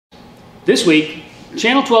This week,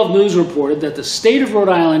 Channel 12 News reported that the state of Rhode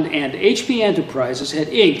Island and HP Enterprises had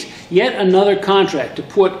inked yet another contract to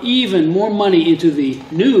put even more money into the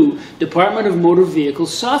new Department of Motor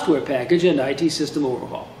Vehicles software package and IT system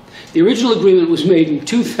overhaul. The original agreement was made in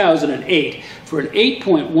 2008 for an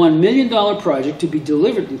 $8.1 million project to be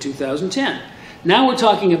delivered in 2010. Now we're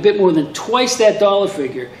talking a bit more than twice that dollar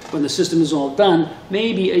figure when the system is all done,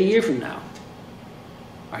 maybe a year from now.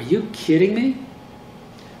 Are you kidding me?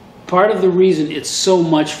 Part of the reason it's so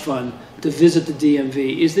much fun to visit the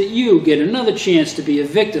DMV is that you get another chance to be a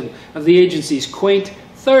victim of the agency's quaint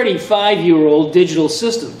 35-year-old digital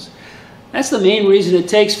systems. That's the main reason it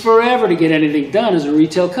takes forever to get anything done as a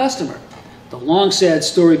retail customer. The long, sad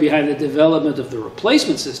story behind the development of the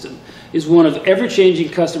replacement system is one of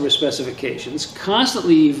ever-changing customer specifications,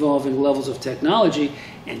 constantly evolving levels of technology,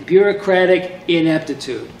 and bureaucratic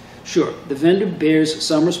ineptitude. Sure, the vendor bears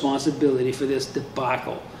some responsibility for this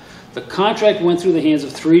debacle. The contract went through the hands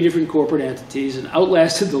of 3 different corporate entities and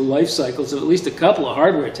outlasted the life cycles of at least a couple of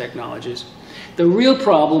hardware technologies. The real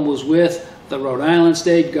problem was with the Rhode Island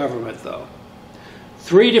state government, though.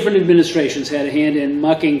 3 different administrations had a hand in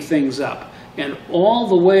mucking things up, and all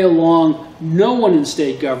the way along, no one in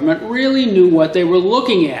state government really knew what they were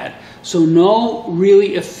looking at, so no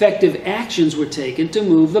really effective actions were taken to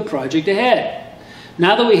move the project ahead.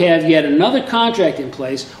 Now that we have yet another contract in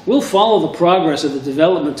place, we'll follow the progress of the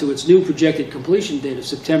development to its new projected completion date of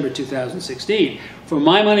September 2016. For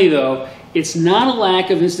my money, though, it's not a lack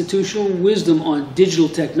of institutional wisdom on digital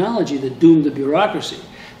technology that doomed the bureaucracy.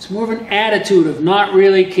 It's more of an attitude of not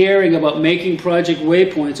really caring about making project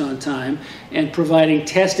waypoints on time and providing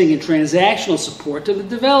testing and transactional support to the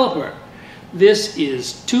developer. This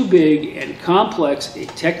is too big and complex a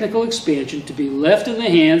technical expansion to be left in the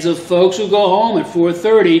hands of folks who go home at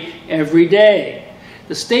 4:30 every day.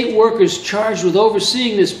 The state workers charged with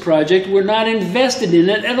overseeing this project were not invested in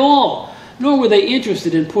it at all, nor were they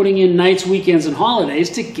interested in putting in nights, weekends, and holidays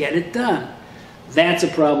to get it done. That's a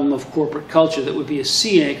problem of corporate culture that would be a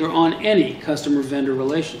sea anchor on any customer-vendor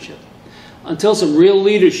relationship. Until some real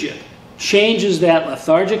leadership changes that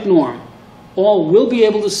lethargic norm, all we'll be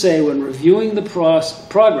able to say when reviewing the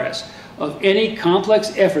progress of any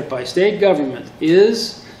complex effort by state government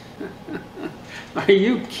is, are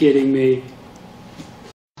you kidding me?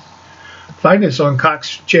 Find us on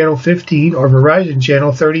Cox Channel 15 or Verizon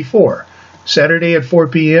Channel 34, Saturday at 4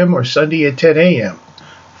 p.m. or Sunday at 10 a.m.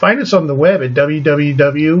 Find us on the web at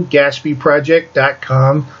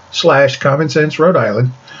www.gatsbyproject.com/Common Sense Rhode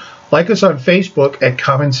Island. Like us on Facebook at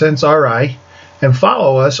Common Sense RI, and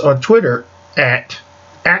follow us on Twitter at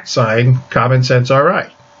 @CommonSenseRI.